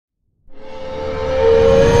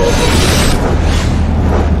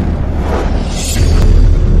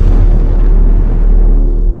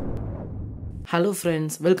Hello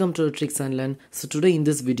friends, welcome to Edutricks and Learn. So today in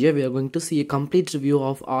this video we are going to see a complete review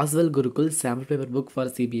of Oswal Gurukul Sample Paper Book for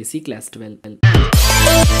CBSE Class 12.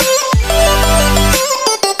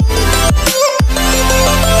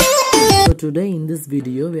 So today in this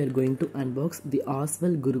video we are going to unbox the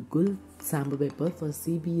Oswal Gurukul Sample Paper for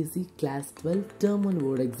CBSE Class 12 Term 1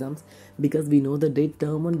 Board Exams, because we know the date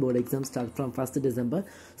Term 1 Board Exams start from 1st December.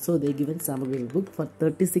 So they given sample paper book for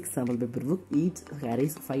 36 sample paper book, each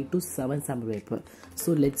carries 5 to 7 sample paper.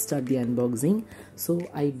 So let's start the unboxing. So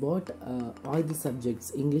I bought all the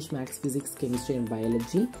subjects: English, Maths, Physics, Chemistry and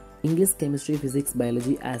Biology. English, Chemistry, Physics,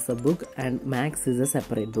 Biology as a book and Maths is a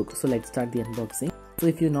separate book. So let's start the unboxing. So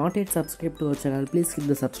if you're not yet subscribed to our channel, please click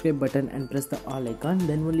the subscribe button and press the all icon.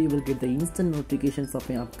 Then only you will get the instant notifications of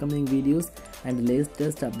my upcoming videos and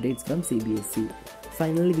latest updates from CBSE.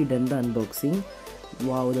 Finally, we done the unboxing.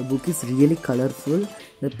 Wow, the book is really colorful.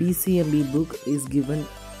 The PCMB book is given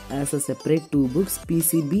as a separate two books,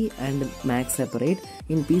 PCB and Maths separate.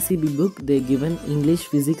 In PCB book, they given English,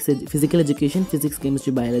 Physics, Physical Education, Physics,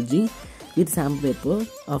 Chemistry, Biology with sample paper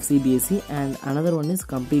of CBSE, and another one is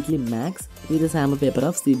completely Maths with a sample paper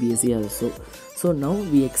of CBSE also. So now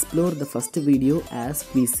we explore the first video as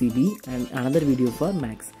PCB and another video for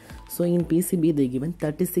Maths. So in PCB they given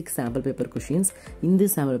 36 sample paper questions. In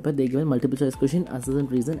this sample paper they given multiple choice question, assessment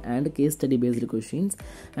reason and case study based questions,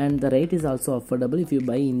 and the rate is also affordable if you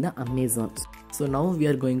buy in the Amazon. So now we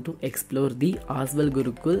are going to explore the Oswal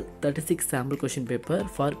Gurukul 36 sample question paper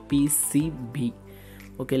for PCB.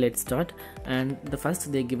 Okay, let's start. And the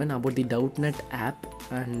first they given about the Doubtnut app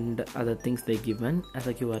and other things they given as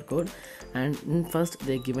a QR code. And in first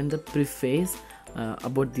they given the preface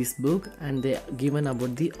about this book, and they given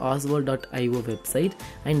about the oswal.io website,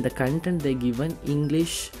 and the content they given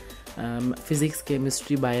English, Physics,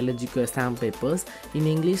 Chemistry, Biology sample papers. In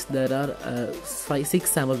English there are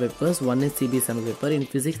 6 sample papers, one is CBSE sample paper. In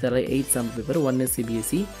Physics there are 8 sample paper, one is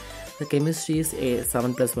CBSE. The Chemistry is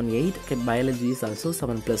 7 plus 1 8. Biology is also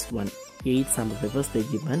 7 plus 1 8 sample papers they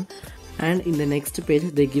given. And in the next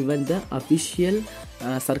page they given the official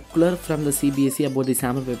circular from the CBSE about the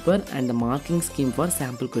sample paper and the marking scheme for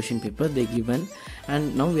sample question paper they given.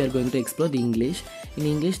 And now we are going to explore the English. In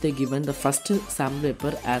English they given the first sample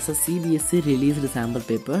paper as a CBSE released sample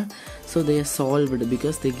paper. So they are solved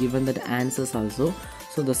because they given that answers also.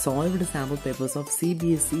 So the solved sample papers of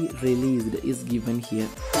CBSE released is given here.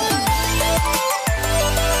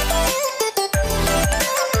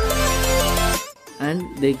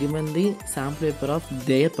 And they given the sample paper of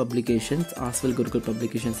their publications, Oswal Gurukul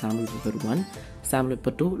Publication Sample Paper 1, Sample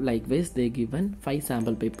Paper 2, likewise they given 5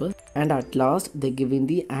 sample papers. And at last they given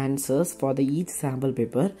the answers for the each sample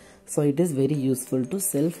paper. So it is very useful to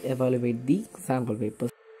self-evaluate the sample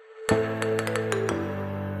papers.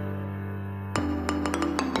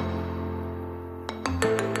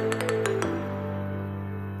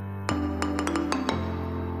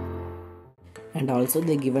 And also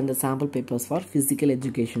they given the sample papers for physical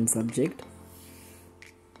education subject.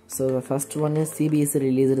 So the first one is CBSE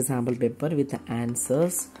released sample paper with the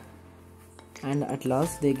answers, and at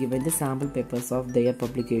last they given the sample papers of their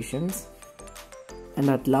publications, and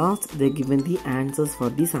at last they given the answers for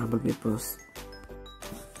the sample papers.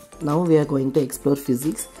 Now we are going to explore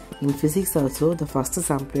Physics. In Physics also the first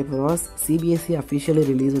sample paper was CBSE officially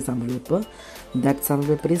released sample paper. That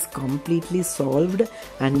sample paper is completely solved,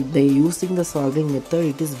 and they using the solving method.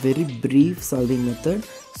 It is very brief solving method,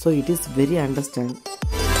 so it is very understand.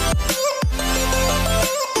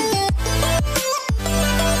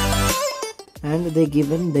 And they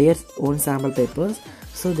given their own sample papers.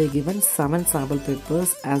 So they given 7 sample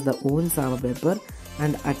papers as the own sample paper,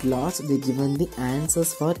 and at last they given the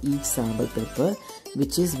answers for each sample paper,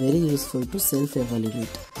 which is very useful to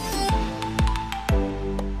self-evaluate.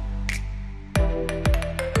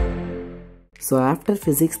 So after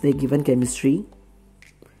Physics they given Chemistry.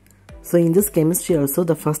 So in this Chemistry also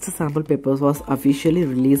the first sample papers was officially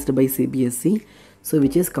released by CBSE, so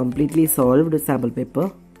which is completely solved sample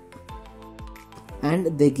paper.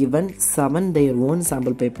 And they given 7 their own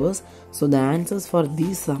sample papers. So the answers for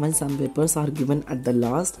these 7 sample papers are given at the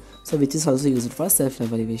last, so which is also used for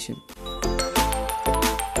self-evaluation.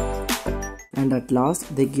 And at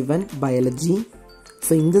last they given Biology.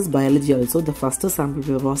 So in this Biology also the first sample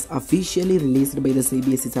paper was officially released by the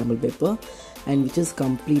CBSE sample paper, and which is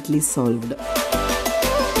completely solved.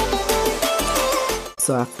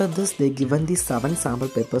 So after this they given the 7 sample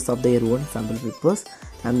papers of their own sample papers,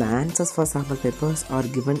 and the answers for sample papers are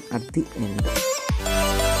given at the end.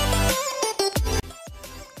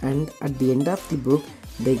 And at the end of the book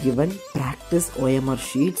they given practice OMR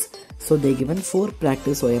sheets. So they given 4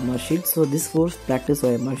 practice OMR sheets. So these 4 practice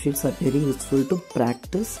OMR sheets are very useful to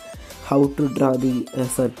practice how to draw the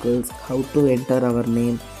circles, how to enter our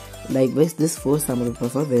name. Likewise, these 4 sample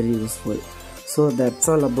papers are very useful. So that's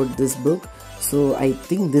all about this book. So I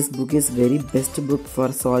think this book is very best book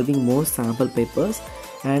for solving more sample papers.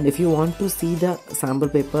 And if you want to see the sample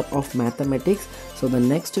paper of mathematics, so the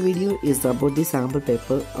next video is about the sample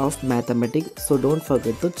paper of mathematics. So don't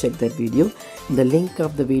forget to check that video. The link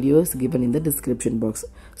of the video is given in the description box.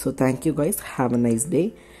 So thank you guys. Have a nice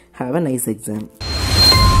day. Have a nice exam.